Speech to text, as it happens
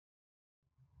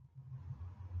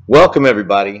Welcome,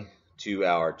 everybody, to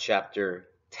our Chapter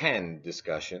 10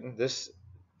 discussion. This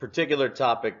particular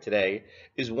topic today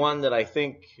is one that I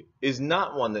think is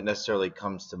not one that necessarily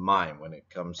comes to mind when it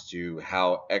comes to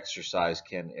how exercise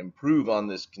can improve on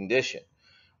this condition.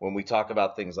 When we talk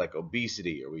about things like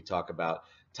obesity, or we talk about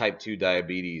type 2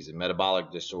 diabetes and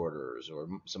metabolic disorders, or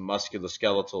some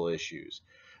musculoskeletal issues,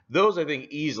 those I think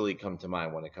easily come to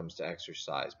mind when it comes to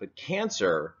exercise. But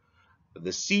cancer,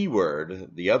 the C word,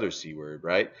 the other C word,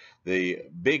 right? The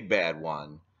big bad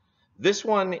one. This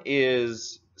one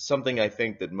is something I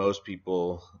think that most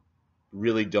people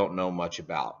really don't know much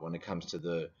about when it comes to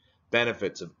the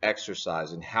benefits of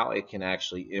exercise and how it can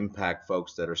actually impact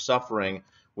folks that are suffering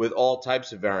with all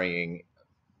types of varying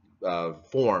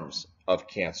forms of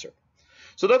cancer.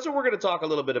 So that's what we're going to talk a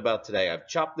little bit about today. I've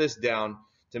chopped this down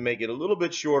to make it a little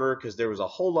bit shorter because there was a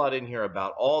whole lot in here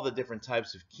about all the different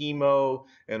types of chemo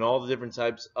and all the different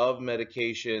types of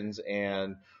medications.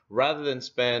 And rather than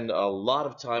spend a lot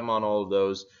of time on all of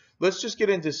those, let's just get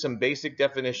into some basic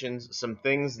definitions, some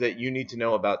things that you need to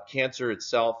know about cancer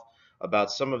itself,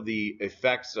 about some of the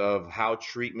effects of how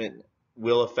treatment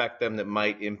will affect them that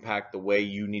might impact the way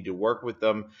you need to work with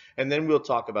them. And then we'll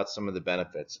talk about some of the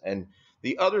benefits. And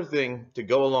the other thing to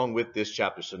go along with this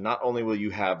chapter, so not only will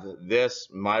you have this,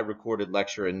 my recorded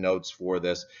lecture and notes for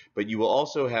this, but you will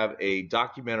also have a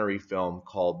documentary film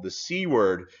called The C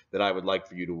Word that I would like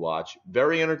for you to watch.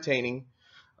 Very entertaining,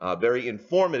 very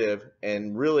informative,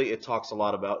 and really it talks a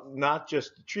lot about not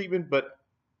just treatment, but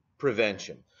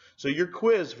prevention. So your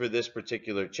quiz for this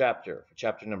particular chapter, for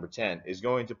chapter number 10, is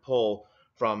going to pull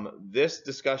from this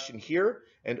discussion here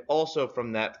and also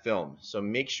from that film. So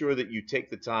make sure that you take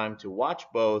the time to watch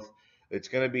both. It's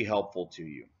going to be helpful to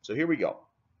you. So here we go.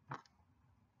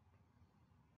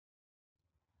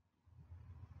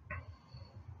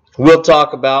 We'll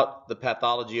talk about the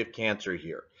pathology of cancer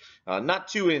here. Not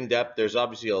too in-depth. There's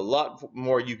obviously a lot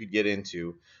more you could get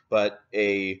into, but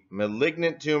a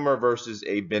malignant tumor versus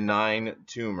a benign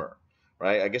tumor,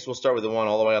 right? I guess we'll start with the one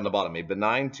all the way on the bottom. A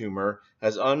benign tumor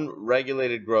has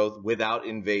unregulated growth without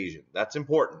invasion. That's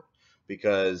important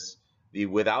because the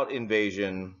without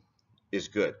invasion is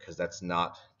good because that's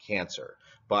not cancer.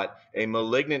 But a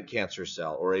malignant cancer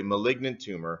cell or a malignant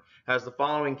tumor has the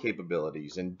following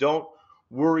capabilities, and don't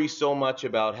worry so much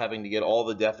about having to get all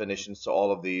the definitions to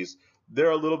all of these.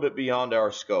 They're a little bit beyond our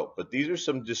scope, but these are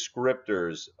some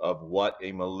descriptors of what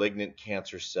a malignant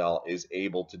cancer cell is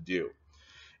able to do.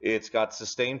 It's got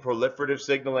sustained proliferative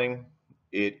signaling.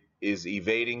 It is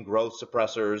evading growth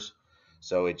suppressors,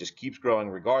 so it just keeps growing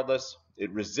regardless.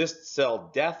 It resists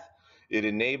cell death. It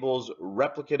enables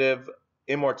replicative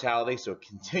immortality, so it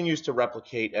continues to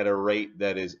replicate at a rate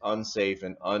that is unsafe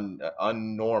and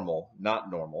unnormal,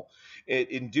 not normal.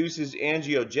 It induces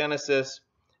angiogenesis,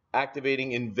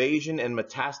 activating invasion and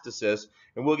metastasis,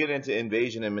 and we'll get into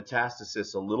invasion and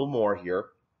metastasis a little more here.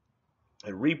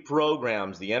 It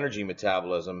reprograms the energy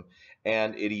metabolism,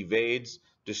 and it evades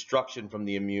destruction from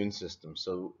the immune system.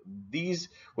 So these,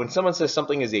 when someone says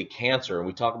something is a cancer, and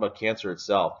we talk about cancer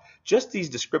itself, just these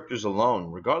descriptors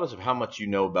alone, regardless of how much you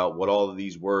know about what all of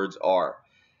these words are,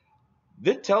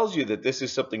 that tells you that this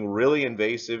is something really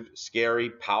invasive, scary,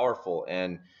 powerful,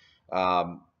 and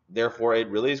therefore it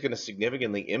really is going to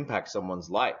significantly impact someone's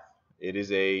life. It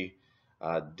is a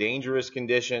dangerous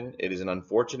condition. It is an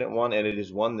unfortunate one, and it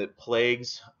is one that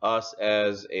plagues us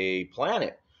as a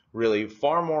planet really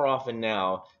far more often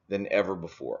now than ever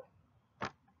before.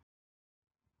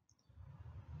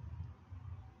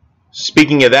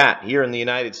 Speaking of that, here in the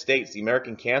United States, the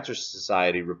American Cancer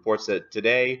Society reports that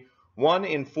today 1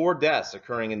 in 4 deaths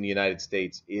occurring in the United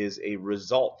States is a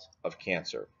result of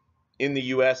cancer. In the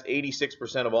U.S.,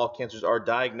 86% of all cancers are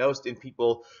diagnosed in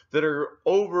people that are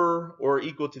over or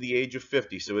equal to the age of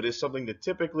 50. So it is something that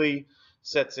typically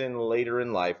sets in later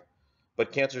in life.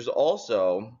 But cancer is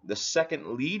also the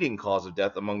second leading cause of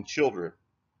death among children,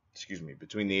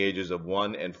 between the ages of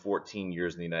 1 and 14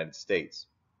 years in the United States.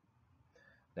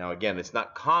 Now, again, it's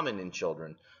not common in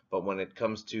children, but when it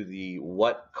comes to the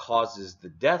what causes the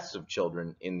deaths of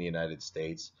children in the United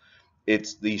States,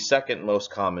 it's the second most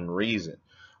common reason.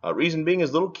 Reason being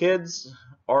is little kids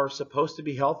are supposed to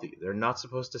be healthy. They're not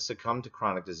supposed to succumb to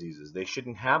chronic diseases. They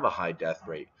shouldn't have a high death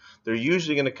rate. They're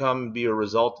usually going to come and be a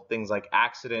result of things like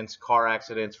accidents, car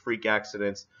accidents, freak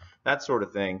accidents, that sort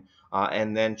of thing.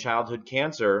 And then childhood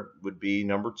cancer would be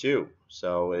number 2.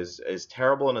 So as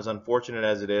terrible and as unfortunate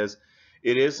as it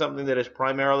is something that is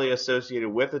primarily associated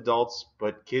with adults,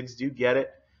 but kids do get it.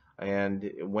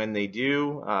 And when they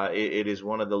do, it is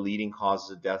one of the leading causes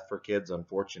of death for kids,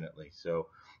 unfortunately. So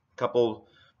a couple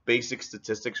basic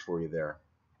statistics for you there.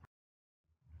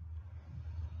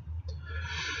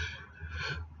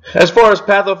 As far as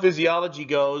pathophysiology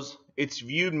goes, it's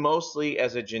viewed mostly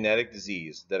as a genetic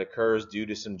disease that occurs due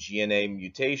to some DNA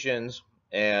mutations,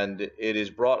 and it is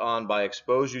brought on by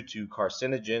exposure to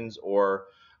carcinogens, or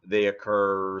they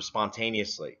occur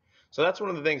spontaneously. So that's one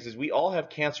of the things, is we all have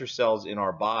cancer cells in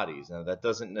our bodies. Now that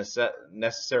doesn't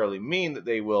necessarily mean that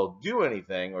they will do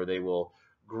anything or they will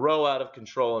grow out of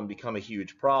control and become a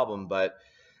huge problem, but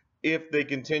if they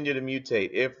continue to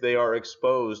mutate, if they are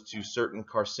exposed to certain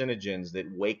carcinogens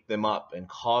that wake them up and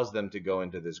cause them to go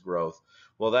into this growth,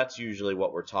 well, that's usually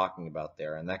what we're talking about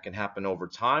there. And that can happen over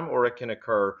time, or it can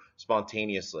occur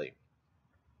spontaneously.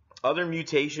 Other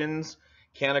mutations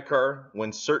can occur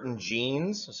when certain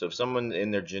genes, so if someone in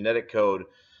their genetic code,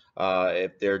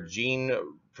 if their gene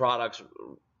products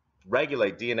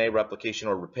regulate DNA replication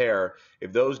or repair,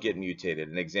 if those get mutated.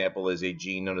 An example is a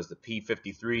gene known as the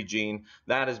P53 gene.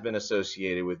 That has been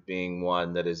associated with being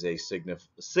one that is a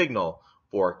signal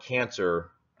for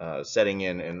cancer setting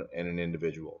in an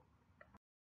individual.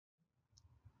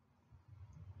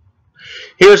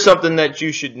 Here's something that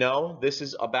you should know. This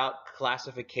is about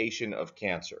classification of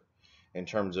cancer in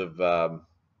terms of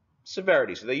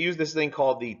severity. So they use this thing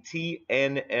called the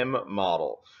TNM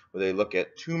model, where they look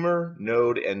at tumor,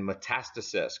 node, and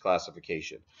metastasis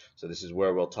classification. So this is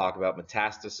where we'll talk about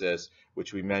metastasis,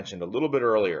 which we mentioned a little bit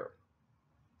earlier.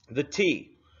 The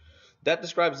T, that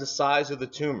describes the size of the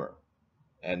tumor,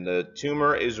 and the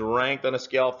tumor is ranked on a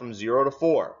scale from 0 to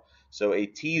 4. So a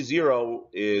T0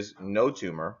 is no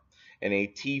tumor, and a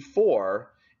T4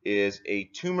 is a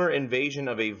tumor invasion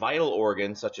of a vital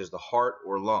organ such as the heart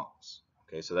or lungs.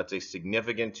 Okay, so that's a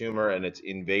significant tumor and it's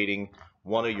invading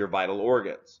one of your vital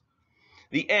organs.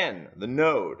 The N, the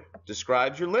node,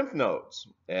 describes your lymph nodes,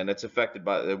 and it's affected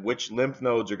by which lymph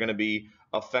nodes are going to be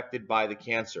affected by the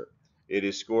cancer. It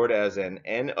is scored as an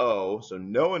NO, so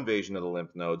no invasion of the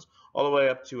lymph nodes, all the way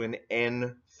up to an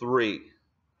N3.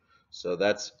 So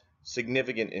that's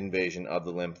significant invasion of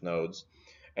the lymph nodes.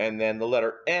 And then the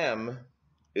letter M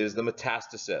is the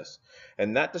metastasis,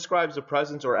 and that describes the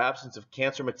presence or absence of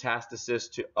cancer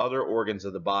metastasis to other organs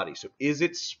of the body. So is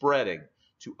it spreading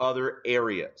to other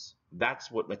areas? That's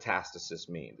what metastasis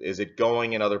means. Is it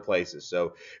going in other places?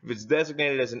 So if it's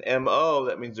designated as an MO,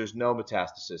 that means there's no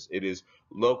metastasis. It is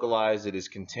localized, it is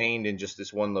contained in just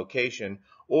this one location.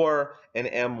 Or an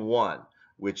M1,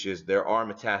 which is there are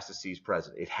metastases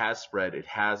present. It has spread, it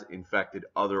has infected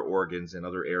other organs and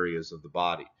other areas of the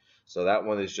body. So that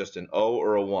one is just an O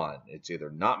or a 1. It's either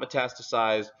not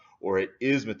metastasized or it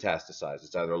is metastasized.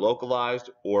 It's either localized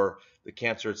or the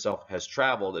cancer itself has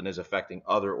traveled and is affecting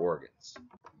other organs.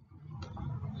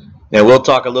 Now we'll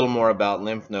talk a little more about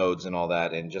lymph nodes and all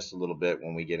that in just a little bit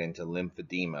when we get into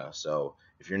lymphedema. So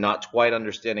if you're not quite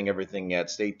understanding everything yet,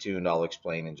 stay tuned. I'll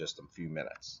explain in just a few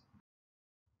minutes.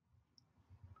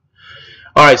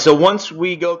 All right, so once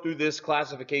we go through this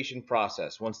classification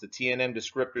process, once the TNM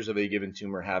descriptors of a given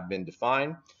tumor have been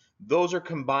defined, those are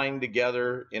combined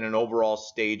together in an overall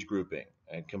stage grouping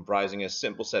and comprising a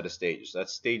simple set of stages.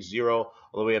 That's stage 0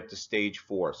 all the way up to stage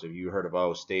 4. So if you heard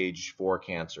of stage 4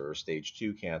 cancer or stage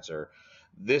 2 cancer,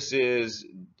 this is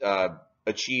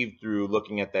achieved through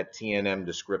looking at that TNM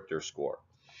descriptor score.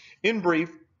 In brief,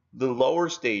 the lower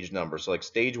stage numbers, so like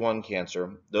stage 1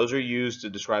 cancer, those are used to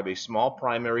describe a small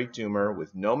primary tumor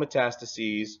with no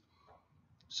metastases.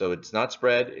 So it's not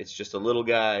spread, it's just a little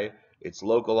guy, it's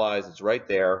localized, it's right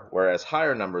there. Whereas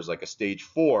higher numbers, like a stage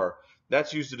 4,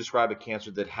 that's used to describe a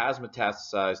cancer that has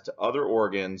metastasized to other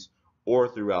organs or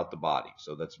throughout the body.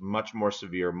 So that's much more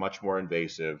severe, much more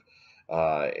invasive,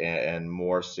 and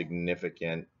more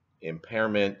significant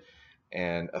impairment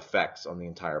and effects on the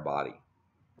entire body.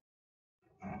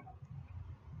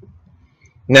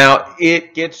 Now,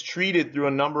 it gets treated through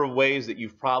a number of ways that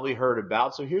you've probably heard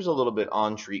about. So here's a little bit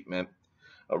on treatment.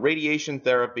 Radiation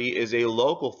therapy is a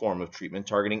local form of treatment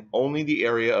targeting only the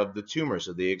area of the tumor.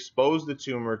 So they expose the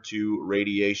tumor to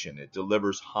radiation. It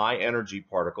delivers high energy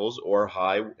particles or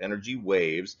high energy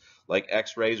waves like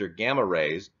X-rays or gamma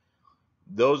rays.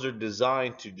 Those are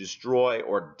designed to destroy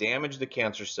or damage the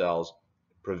cancer cells,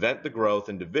 prevent the growth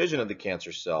and division of the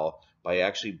cancer cell by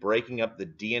actually breaking up the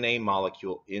DNA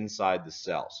molecule inside the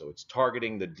cell. So it's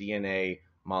targeting the DNA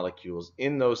molecules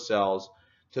in those cells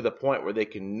to the point where they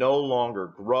can no longer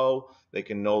grow, they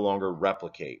can no longer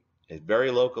replicate. It's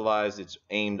very localized, it's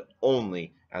aimed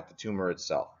only at the tumor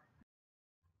itself.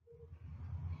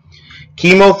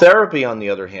 Chemotherapy, on the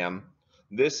other hand,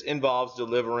 this involves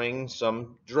delivering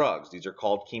some drugs. These are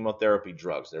called chemotherapy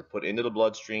drugs. They're put into the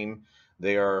bloodstream.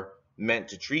 They are meant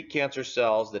to treat cancer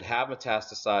cells that have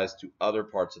metastasized to other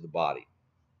parts of the body.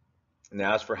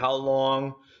 Now, as for how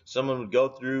long someone would go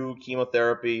through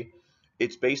chemotherapy,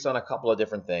 it's based on a couple of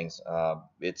different things.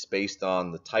 It's based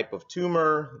on the type of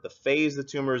tumor, the phase the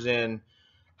tumor's in,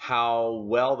 how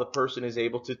well the person is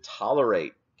able to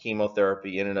tolerate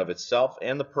chemotherapy in and of itself,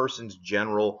 and the person's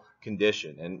general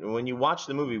condition. And when you watch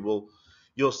the movie,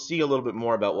 you'll see a little bit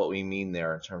more about what we mean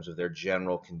there in terms of their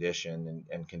general condition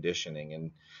and conditioning.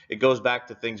 And it goes back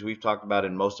to things we've talked about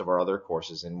in most of our other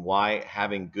courses, and why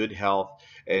having good health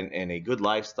and a good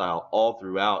lifestyle all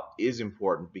throughout is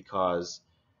important, because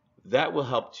that will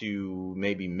help to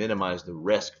maybe minimize the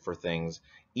risk for things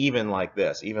even like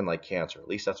this, even like cancer. At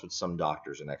least that's what some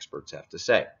doctors and experts have to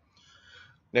say.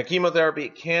 Now, chemotherapy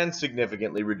can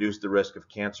significantly reduce the risk of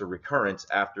cancer recurrence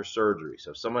after surgery.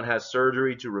 So if someone has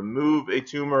surgery to remove a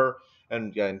tumor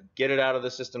and get it out of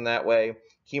the system that way,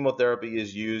 chemotherapy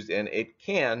is used, and it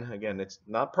can, again, it's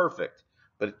not perfect,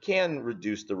 but it can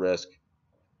reduce the risk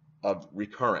of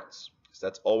recurrence. So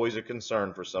that's always a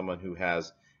concern for someone who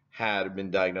has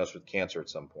been diagnosed with cancer at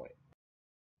some point.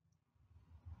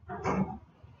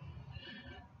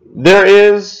 There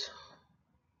is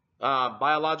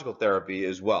biological therapy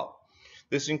as well.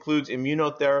 This includes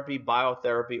immunotherapy,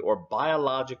 biotherapy, or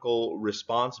biological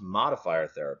response modifier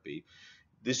therapy.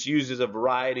 This uses a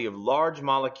variety of large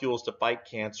molecules to fight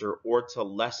cancer or to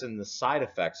lessen the side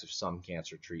effects of some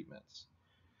cancer treatments.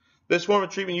 This form of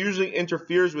treatment usually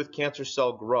interferes with cancer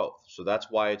cell growth, so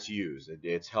that's why it's used.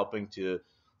 It's helping to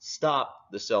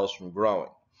stop the cells from growing.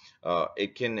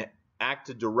 It can act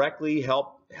to directly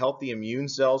help healthy immune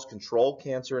cells control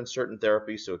cancer in certain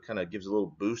therapies, so it kind of gives a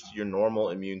little boost to your normal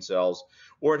immune cells,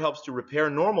 or it helps to repair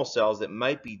normal cells that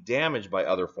might be damaged by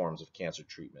other forms of cancer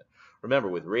treatment. Remember,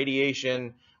 with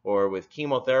radiation or with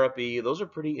chemotherapy, those are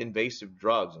pretty invasive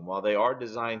drugs, and while they are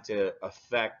designed to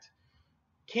affect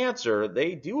cancer,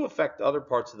 they do affect other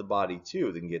parts of the body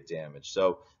too that can get damaged.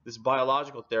 So this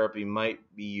biological therapy might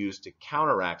be used to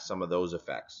counteract some of those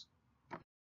effects.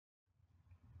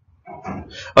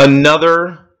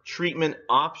 Another treatment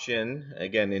option,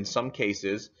 again, in some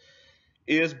cases,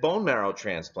 is bone marrow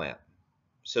transplant.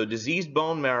 So diseased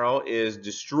bone marrow is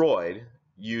destroyed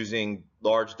using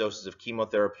large doses of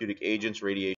chemotherapeutic agents,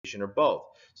 radiation, or both.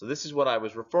 So this is what I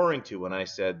was referring to when I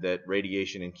said that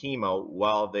radiation and chemo,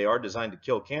 while they are designed to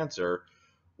kill cancer,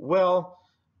 well,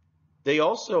 they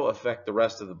also affect the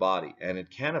rest of the body, and it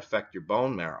can affect your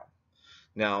bone marrow.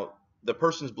 Now, the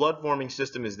person's blood forming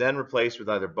system is then replaced with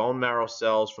either bone marrow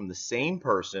cells from the same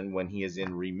person when he is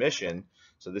in remission.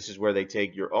 So this is where they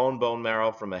take your own bone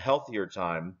marrow from a healthier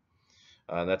time.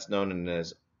 That's known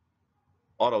as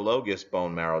autologous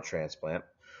bone marrow transplant.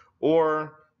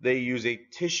 Or they use a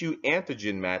tissue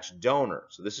antigen matched donor.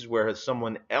 So this is where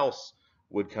someone else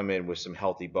would come in with some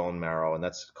healthy bone marrow, and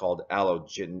that's called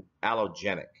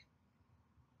allogenic.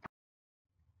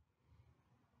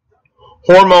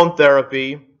 Hormone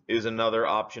therapy is another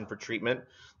option for treatment.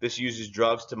 This uses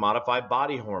drugs to modify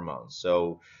body hormones.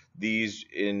 So these,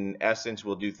 in essence,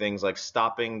 will do things like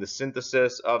stopping the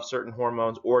synthesis of certain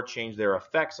hormones or change their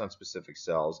effects on specific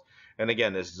cells. And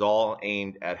again, this is all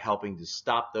aimed at helping to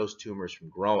stop those tumors from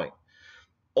growing.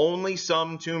 Only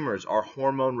some tumors are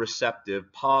hormone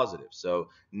receptive positive. So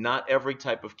not every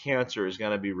type of cancer is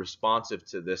going to be responsive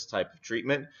to this type of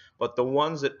treatment, but the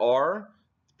ones that are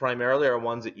primarily are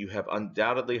ones that you have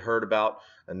undoubtedly heard about,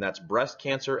 and that's breast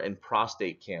cancer and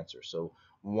prostate cancer. So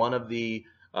one of the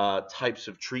types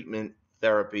of treatment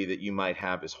therapy that you might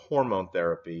have is hormone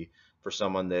therapy for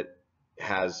someone that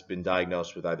has been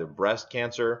diagnosed with either breast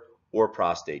cancer or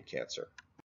prostate cancer.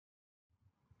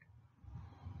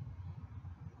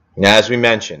 Now, as we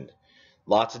mentioned,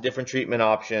 lots of different treatment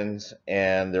options,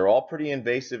 and they're all pretty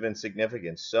invasive and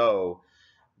significant. So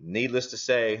needless to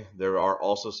say, there are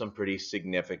also some pretty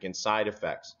significant side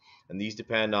effects, and these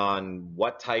depend on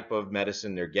what type of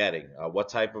medicine they're getting, what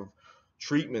type of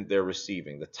treatment they're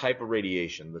receiving, the type of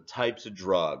radiation, the types of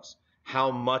drugs,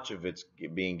 how much of it's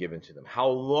being given to them, how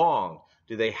long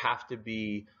do they have to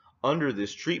be under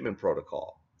this treatment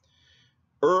protocol.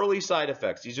 Early side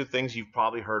effects, these are things you've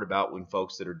probably heard about when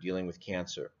folks that are dealing with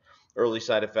cancer. Early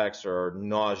side effects are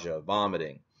nausea,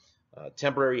 vomiting,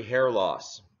 temporary hair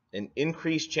loss, an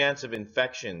increased chance of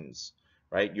infections,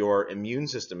 right? Your immune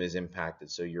system is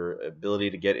impacted, so your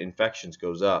ability to get infections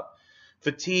goes up.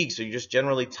 Fatigue, so you're just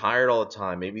generally tired all the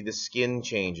time. Maybe the skin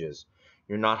changes.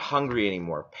 You're not hungry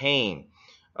anymore. Pain,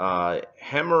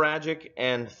 hemorrhagic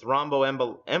and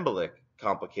thromboembolic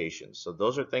complications. So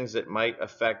those are things that might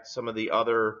affect some of the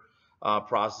other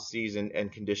processes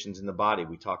and conditions in the body.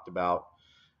 We talked about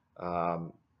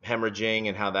hemorrhaging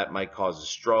and how that might cause a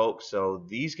stroke. So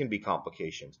these can be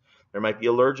complications. There might be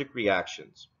allergic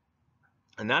reactions.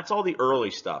 And that's all the early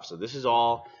stuff. So this is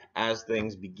all as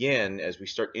things begin, as we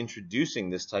start introducing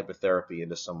this type of therapy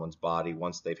into someone's body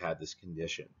once they've had this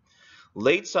condition.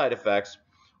 Late side effects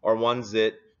are ones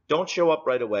that don't show up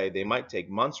right away. They might take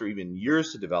months or even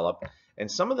years to develop, and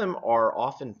some of them are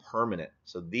often permanent.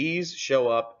 So these show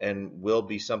up and will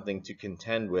be something to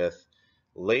contend with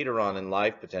later on in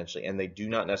life potentially, and they do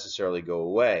not necessarily go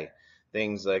away.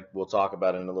 Things like we'll talk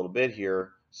about in a little bit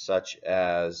here, such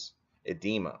as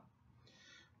edema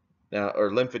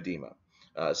or lymphedema.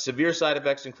 Severe side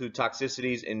effects include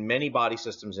toxicities in many body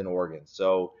systems and organs.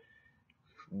 So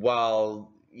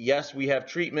while yes, we have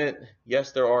treatment,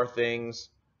 yes, there are things,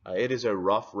 it is a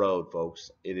rough road,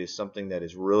 folks. It is something that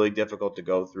is really difficult to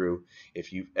go through.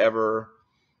 If you've ever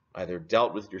either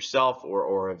dealt with yourself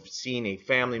or have seen a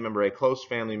family member, a close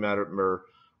family member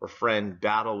or friend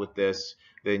battle with this,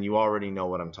 then you already know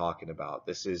what I'm talking about.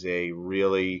 This is a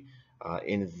really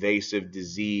invasive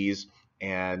disease,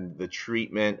 and the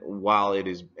treatment, while it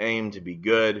is aimed to be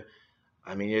good,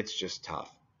 I mean, it's just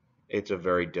tough. It's a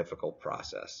very difficult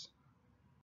process.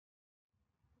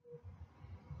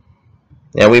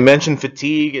 Now, we mentioned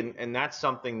fatigue, and that's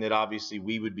something that obviously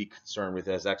we would be concerned with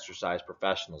as exercise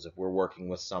professionals if we're working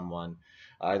with someone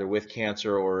either with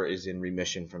cancer or is in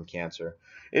remission from cancer.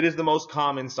 It is the most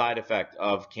common side effect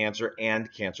of cancer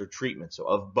and cancer treatment, so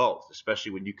of both,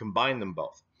 especially when you combine them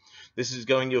both. This is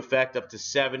going to affect up to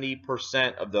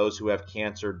 70% of those who have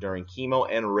cancer during chemo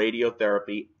and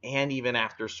radiotherapy and even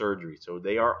after surgery. So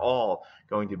they are all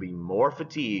going to be more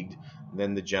fatigued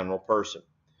than the general person.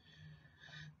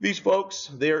 These folks,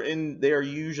 they are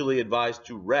usually advised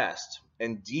to rest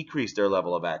and decrease their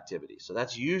level of activity. So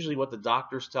that's usually what the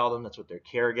doctors tell them. That's what their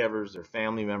caregivers, their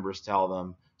family members tell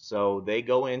them. So they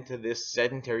go into this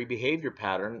sedentary behavior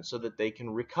pattern so that they can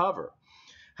recover.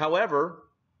 However,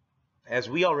 as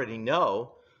we already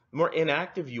know, the more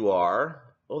inactive you are,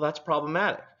 well, that's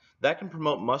problematic. That can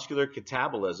promote muscular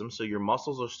catabolism, so your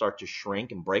muscles will start to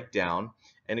shrink and break down,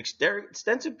 and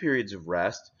extensive periods of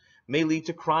rest may lead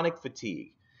to chronic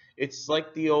fatigue. It's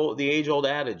like the age-old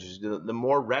adage, the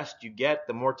more rest you get,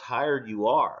 the more tired you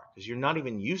are, because you're not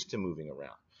even used to moving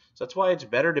around. So that's why it's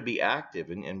better to be active,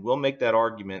 and we'll make that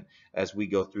argument as we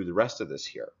go through the rest of this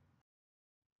here.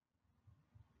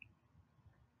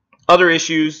 Other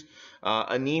issues,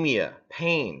 anemia,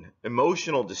 pain,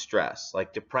 emotional distress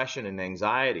like depression and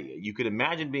anxiety. You could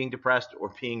imagine being depressed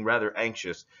or being rather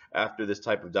anxious after this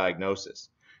type of diagnosis.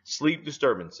 Sleep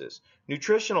disturbances,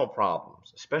 nutritional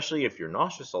problems, especially if you're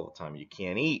nauseous all the time, you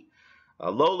can't eat.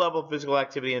 Low level physical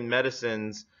activity and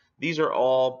medicines, these are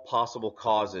all possible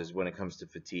causes when it comes to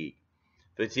fatigue.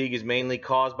 Fatigue is mainly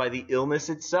caused by the illness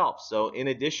itself. So in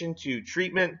addition to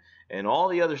treatment and all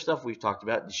the other stuff we've talked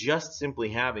about, just simply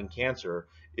having cancer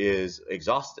is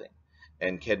exhausting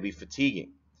and can be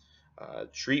fatiguing.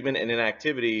 Treatment and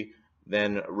inactivity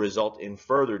then result in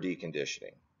further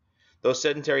deconditioning. Those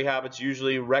sedentary habits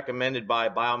usually recommended by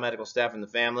biomedical staff in the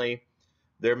family,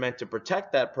 they're meant to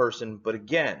protect that person, but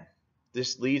again,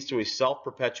 this leads to a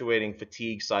self-perpetuating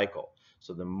fatigue cycle.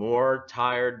 So the more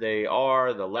tired they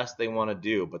are, the less they want to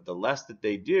do. But the less that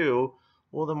they do,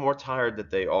 well, the more tired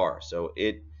that they are. So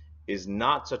it is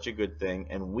not such a good thing.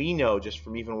 And we know just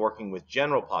from even working with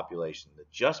general population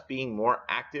that just being more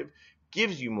active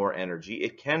gives you more energy.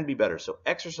 It can be better. So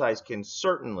exercise can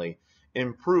certainly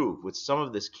improve with some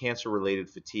of this cancer-related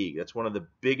fatigue. That's one of the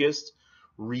biggest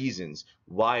reasons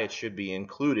why it should be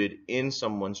included in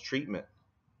someone's treatment.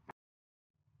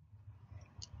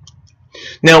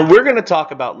 Now, we're going to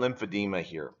talk about lymphedema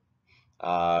here.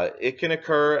 It can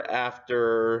occur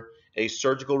after a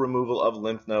surgical removal of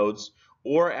lymph nodes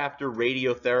or after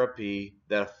radiotherapy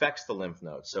that affects the lymph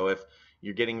nodes. So if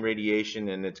you're getting radiation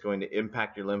and it's going to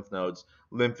impact your lymph nodes,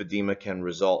 lymphedema can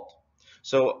result.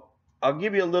 So I'll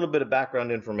give you a little bit of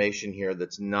background information here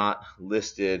that's not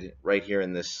listed right here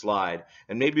in this slide,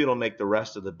 and maybe it'll make the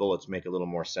rest of the bullets make a little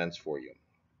more sense for you.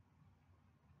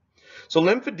 So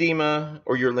lymphedema,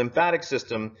 or your lymphatic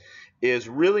system, is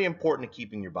really important to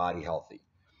keeping your body healthy.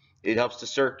 It helps to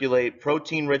circulate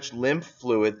protein-rich lymph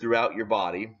fluid throughout your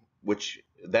body, which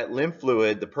that lymph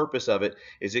fluid, the purpose of it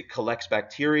is it collects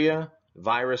bacteria,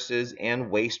 viruses, and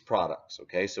waste products.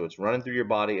 Okay, so it's running through your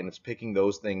body and it's picking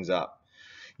those things up.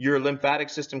 Your lymphatic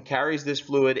system carries this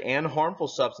fluid and harmful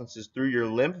substances through your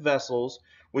lymph vessels,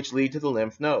 which lead to the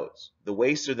lymph nodes. The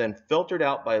wastes are then filtered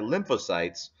out by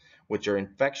lymphocytes, which are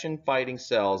infection-fighting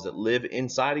cells that live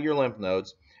inside of your lymph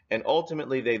nodes, and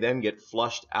ultimately they then get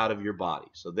flushed out of your body.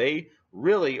 So they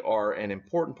really are an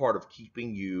important part of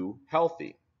keeping you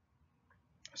healthy.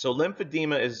 So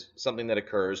lymphedema is something that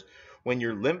occurs when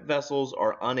your lymph vessels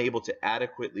are unable to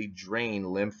adequately drain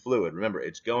lymph fluid. Remember,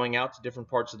 it's going out to different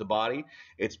parts of the body,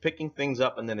 it's picking things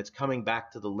up, and then it's coming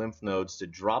back to the lymph nodes to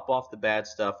drop off the bad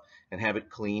stuff and have it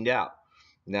cleaned out.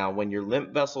 Now, when your lymph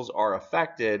vessels are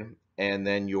affected and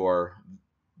then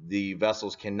the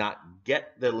vessels cannot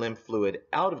get the lymph fluid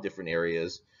out of different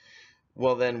areas,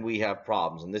 well, then we have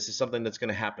problems. And this is something that's going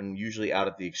to happen usually out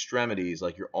at the extremities,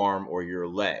 like your arm or your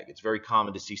leg. It's very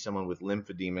common to see someone with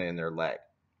lymphedema in their leg.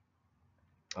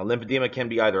 Lymphedema can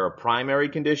be either a primary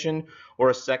condition or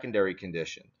a secondary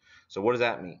condition. So what does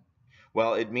that mean?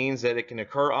 Well, it means that it can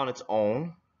occur on its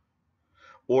own,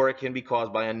 or it can be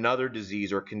caused by another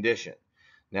disease or condition.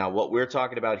 Now, what we're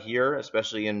talking about here,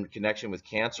 especially in connection with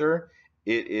cancer,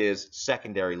 it is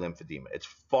secondary lymphedema. It's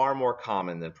far more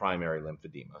common than primary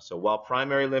lymphedema. So while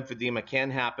primary lymphedema can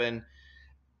happen,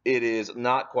 it is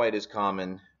not quite as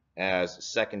common as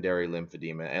secondary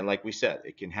lymphedema. And like we said,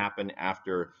 it can happen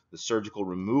after the surgical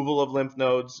removal of lymph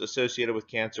nodes associated with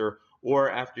cancer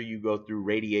or after you go through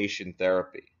radiation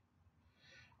therapy.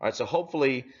 All right, so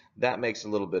hopefully that makes a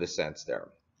little bit of sense there.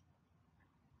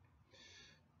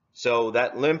 So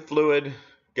that lymph fluid,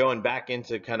 going back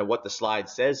into kind of what the slide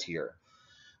says here,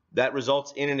 that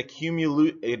results in an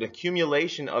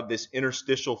accumulation of this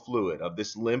interstitial fluid, of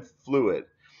this lymph fluid,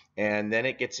 and then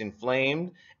it gets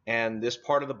inflamed, and this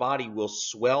part of the body will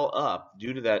swell up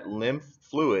due to that lymph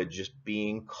fluid just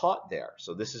being caught there.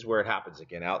 So this is where it happens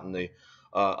again, out in the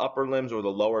upper limbs or the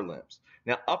lower limbs.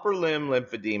 Now, upper limb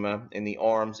lymphedema in the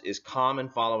arms is common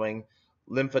following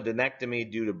lymphadenectomy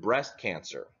due to breast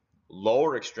cancer.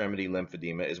 Lower extremity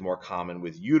lymphedema is more common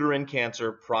with uterine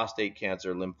cancer, prostate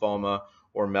cancer, lymphoma,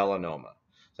 or melanoma.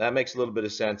 So that makes a little bit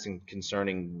of sense in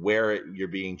concerning where you're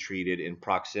being treated in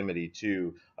proximity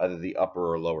to either the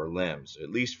upper or lower limbs, at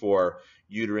least for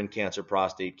uterine cancer,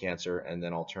 prostate cancer, and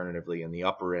then alternatively in the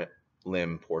upper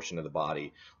limb portion of the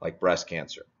body, like breast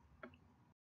cancer.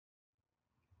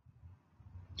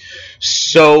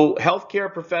 So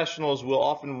healthcare professionals will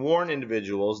often warn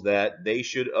individuals that they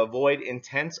should avoid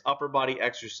intense upper body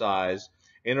exercise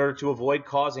in order to avoid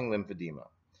causing lymphedema.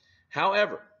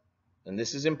 However, and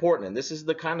this is important, and this is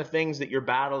the kind of things that you're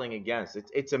battling against.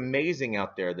 It's amazing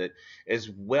out there that as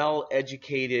well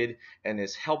educated and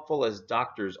as helpful as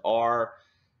doctors are,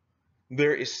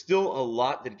 there is still a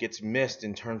lot that gets missed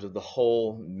in terms of the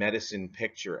whole medicine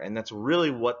picture. And that's really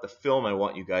what the film I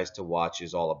want you guys to watch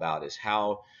is all about, is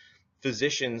how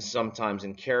physicians sometimes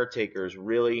and caretakers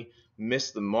really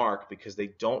miss the mark because they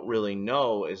don't really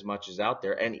know as much as out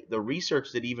there. And the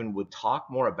research that even would talk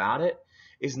more about it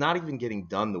is not even getting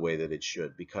done the way that it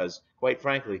should, because quite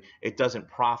frankly, it doesn't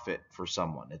profit for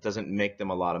someone. It doesn't make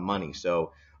them a lot of money.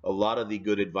 So a lot of the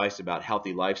good advice about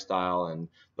healthy lifestyle and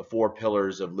the 4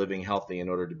 pillars of living healthy in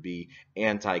order to be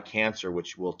anti-cancer,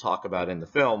 which we'll talk about in the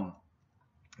film,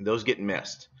 those get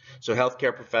missed. So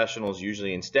healthcare professionals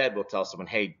usually instead will tell someone,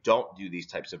 hey, don't do these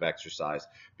types of exercise,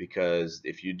 because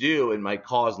if you do, it might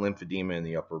cause lymphedema in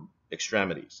the upper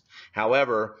extremities.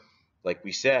 However, like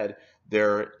we said,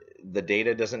 the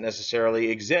data doesn't necessarily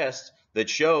exist that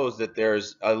shows that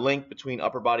there's a link between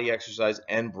upper body exercise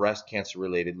and breast cancer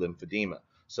related lymphedema.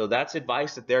 So that's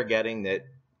advice that they're getting that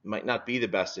might not be the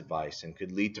best advice and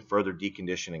could lead to further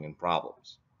deconditioning and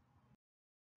problems.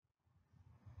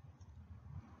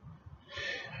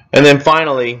 And then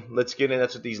finally, let's get in.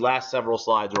 That's what these last several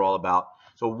slides are all about.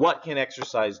 So what can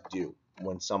exercise do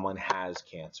when someone has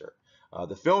cancer?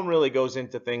 The film really goes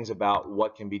into things about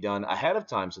what can be done ahead of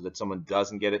time so that someone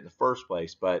doesn't get it in the first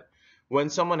place. But when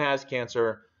someone has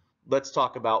cancer, let's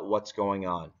talk about what's going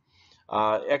on.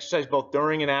 Exercise both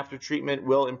during and after treatment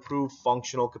will improve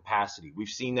functional capacity. We've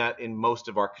seen that in most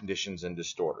of our conditions and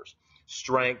disorders.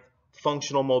 Strength,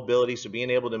 functional mobility, so being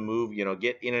able to move,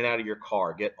 get in and out of your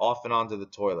car, get off and onto the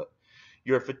toilet.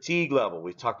 Your fatigue level,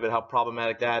 we've talked about how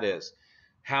problematic that is.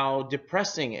 How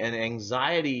depressing and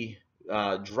anxiety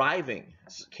driving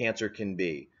cancer can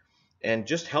be. And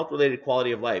just health-related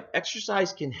quality of life.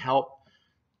 Exercise can help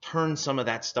turn some of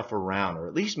that stuff around, or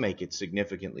at least make it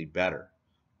significantly better.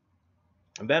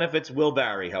 Benefits will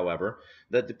vary, however.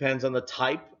 That depends on the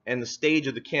type and the stage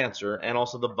of the cancer and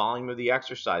also the volume of the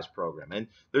exercise program. And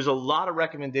there's a lot of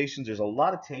recommendations. There's a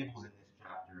lot of tables in this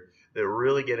chapter that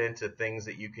really get into things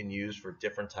that you can use for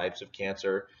different types of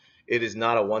cancer. It is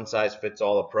not a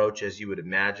one-size-fits-all approach, as you would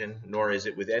imagine, nor is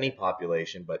it with any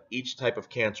population, but each type of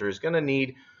cancer is going to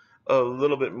need a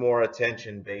little bit more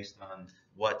attention based on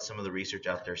what some of the research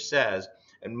out there says.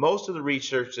 And most of the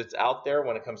research that's out there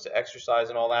when it comes to exercise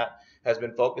and all that has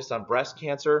been focused on breast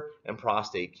cancer and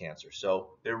prostate cancer.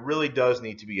 So there really does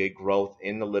need to be a growth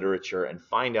in the literature and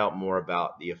find out more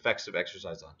about the effects of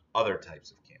exercise on other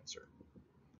types of cancer.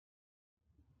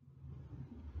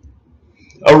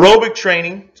 Aerobic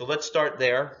training, so let's start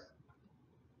there.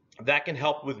 That can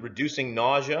help with reducing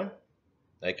nausea.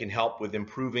 That can help with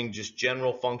improving just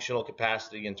general functional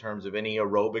capacity in terms of any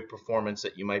aerobic performance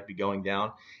that you might be going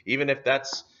down, even if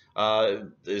that's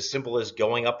as simple as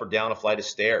going up or down a flight of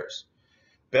stairs.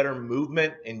 Better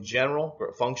movement in general,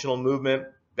 functional movement,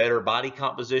 better body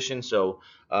composition, so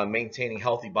maintaining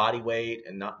healthy body weight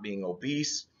and not being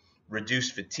obese,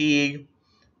 reduced fatigue,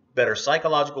 better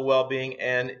psychological well-being,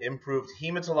 and improved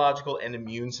hematological and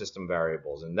immune system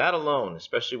variables. And that alone,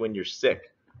 especially when you're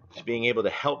sick, just being able to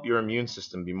help your immune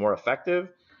system be more effective,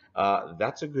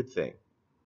 that's a good thing.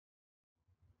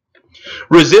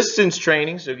 Resistance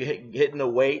training, so hitting the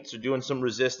weights or doing some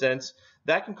resistance,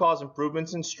 that can cause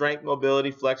improvements in strength,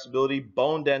 mobility, flexibility,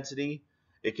 bone density.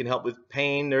 It can help with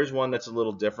pain. There's one that's a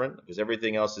little different because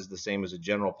everything else is the same as a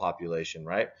general population,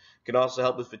 right? It can also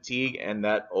help with fatigue and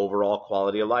that overall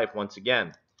quality of life. Once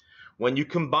again, when you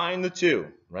combine the two,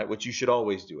 right, which you should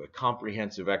always do, a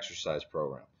comprehensive exercise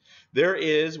program, there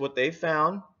is what they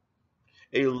found,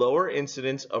 a lower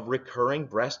incidence of recurring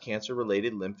breast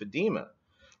cancer-related lymphedema,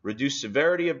 reduced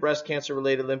severity of breast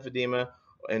cancer-related lymphedema,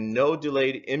 and no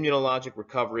delayed immunologic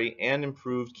recovery, and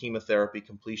improved chemotherapy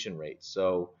completion rates.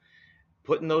 So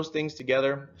putting those things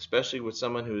together, especially with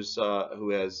someone who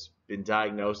has been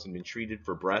diagnosed and been treated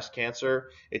for breast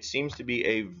cancer, it seems to be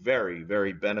a very,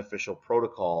 very beneficial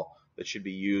protocol that should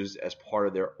be used as part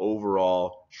of their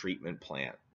overall treatment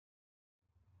plan.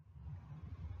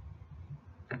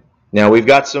 Now we've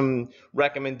got some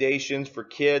recommendations for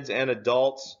kids and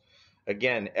adults.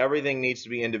 Again, everything needs to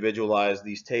be individualized.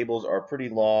 These tables are pretty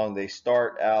long. They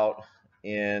start out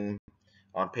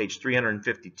on page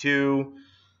 352.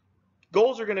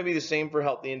 Goals are going to be the same for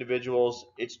healthy individuals.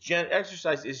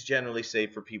 Exercise is generally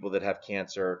safe for people that have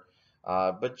cancer,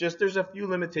 but just there's a few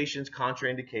limitations,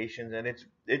 contraindications, and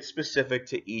it's specific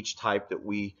to each type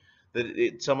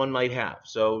that someone might have.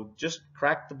 So just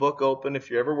crack the book open if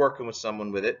you're ever working with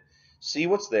someone with it, see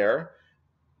what's there,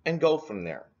 and go from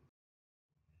there.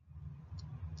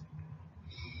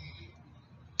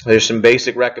 There's some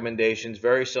basic recommendations,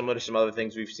 very similar to some other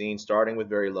things we've seen, starting with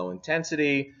very low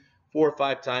intensity, 4 or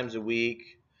 5 times a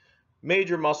week,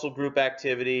 major muscle group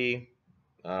activity.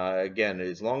 Again,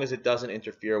 as long as it doesn't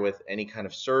interfere with any kind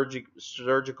of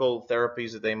surgical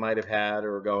therapies that they might have had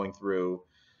or are going through.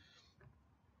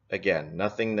 Again,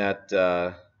 nothing that's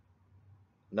going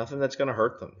to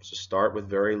hurt them. So start with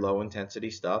very low intensity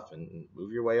stuff and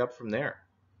move your way up from there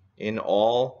in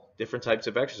all different types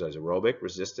of exercise, aerobic,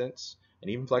 resistance, and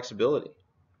even flexibility.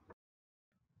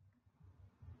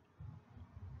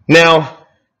 Now,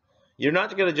 you're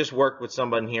not going to just work with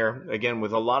someone here. Again,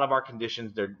 with a lot of our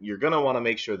conditions, you're going to want to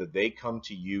make sure that they come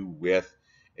to you with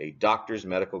a doctor's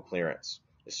medical clearance,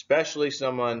 especially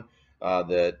someone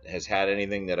that has had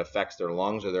anything that affects their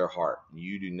lungs or their heart.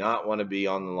 You do not want to be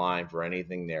on the line for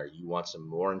anything there. You want some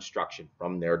more instruction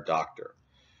from their doctor.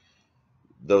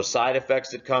 Those side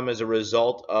effects that come as a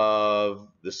result of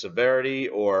the severity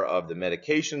or of the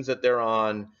medications that they're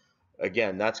on,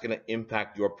 again, that's going to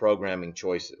impact your programming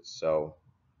choices. So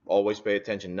always pay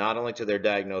attention not only to their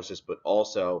diagnosis, but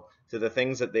also to the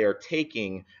things that they are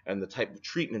taking and the type of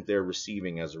treatment they're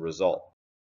receiving as a result.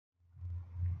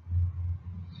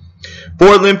 For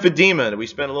lymphedema, we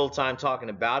spent a little time talking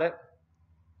about it.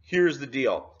 Here's the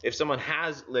deal. If someone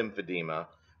has lymphedema,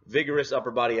 vigorous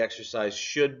upper body exercise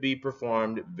should be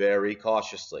performed very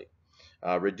cautiously.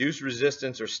 Reduce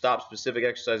resistance or stop specific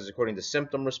exercises according to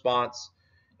symptom response,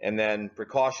 and then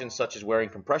precautions such as wearing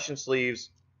compression sleeves,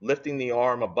 lifting the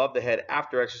arm above the head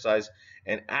after exercise,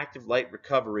 and active light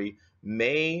recovery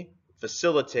may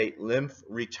facilitate lymph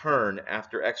return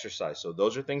after exercise. So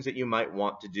those are things that you might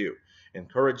want to do.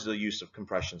 Encourage the use of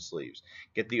compression sleeves.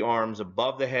 Get the arms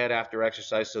above the head after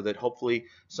exercise so that hopefully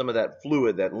some of that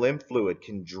fluid, that lymph fluid,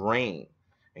 can drain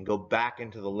and go back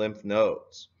into the lymph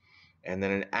nodes. And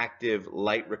then an active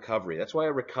light recovery. That's why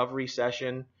a recovery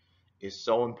session is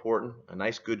so important. A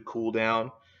nice good cool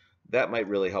down. That might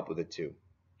really help with it too.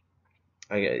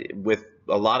 With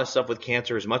a lot of stuff with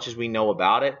cancer, as much as we know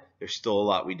about it, there's still a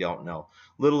lot we don't know.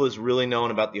 Little is really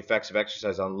known about the effects of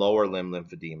exercise on lower limb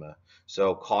lymphedema.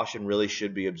 So caution really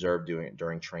should be observed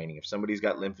during training. If somebody's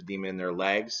got lymphedema in their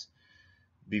legs,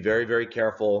 be very, very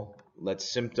careful. Let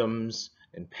symptoms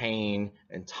and pain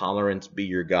and tolerance be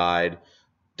your guide.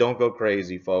 Don't go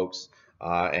crazy, folks.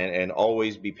 and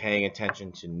always be paying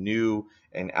attention to new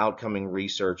and outcoming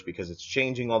research, because it's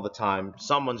changing all the time.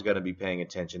 Someone's going to be paying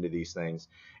attention to these things.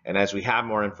 And as we have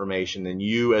more information, then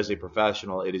you as a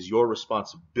professional, it is your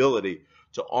responsibility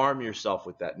to arm yourself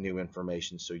with that new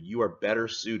information so you are better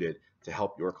suited to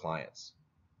help your clients.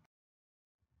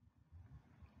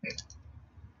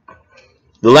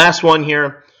 The last one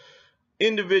here,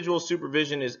 individual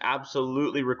supervision is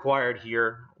absolutely required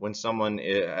here when someone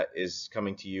is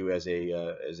coming to you as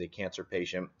a cancer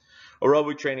patient.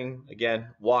 Aerobic training, again,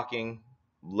 walking,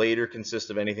 later consists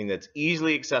of anything that's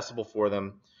easily accessible for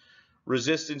them.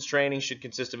 Resistance training should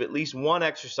consist of at least one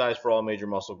exercise for all major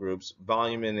muscle groups.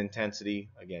 Volume and intensity,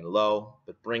 again, low,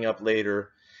 but bring up later.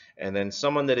 And then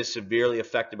someone that is severely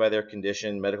affected by their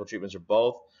condition, medical treatments or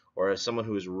both, or as someone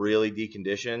who is really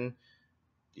deconditioned,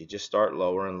 you just start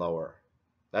lower and lower.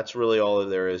 That's really all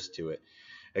there is to it.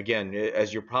 Again,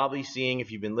 as you're probably seeing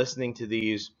if you've been listening to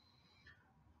these,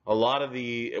 a lot of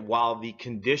while the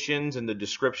conditions and the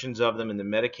descriptions of them and the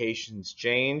medications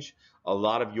change, a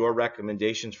lot of your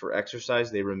recommendations for exercise,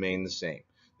 they remain the same.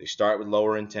 They start with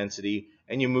lower intensity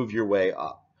and you move your way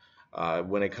up.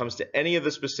 When it comes to any of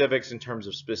the specifics in terms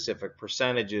of specific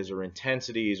percentages or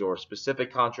intensities or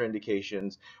specific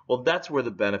contraindications, well, that's where the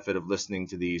benefit of listening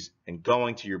to these and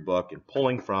going to your book and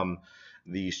pulling from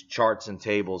these charts and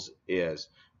tables is.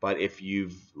 But if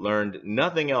you've learned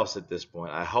nothing else at this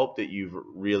point, I hope that you've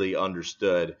really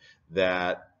understood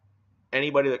that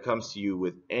anybody that comes to you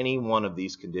with any one of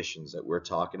these conditions that we're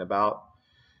talking about,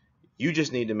 you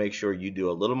just need to make sure you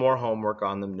do a little more homework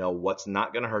on them, know what's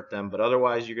not going to hurt them, but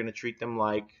otherwise you're going to treat them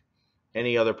like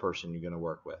any other person you're going to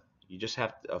work with. You just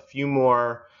have a few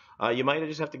more, you might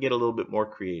just have to get a little bit more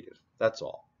creative. That's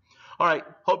all. All right,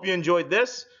 hope you enjoyed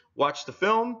this. Watch the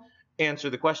film,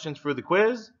 answer the questions for the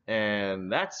quiz,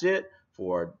 and that's it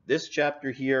for this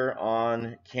chapter here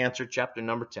on Cancer, chapter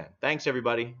number 10. Thanks,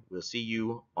 everybody. We'll see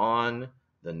you on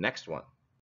the next one.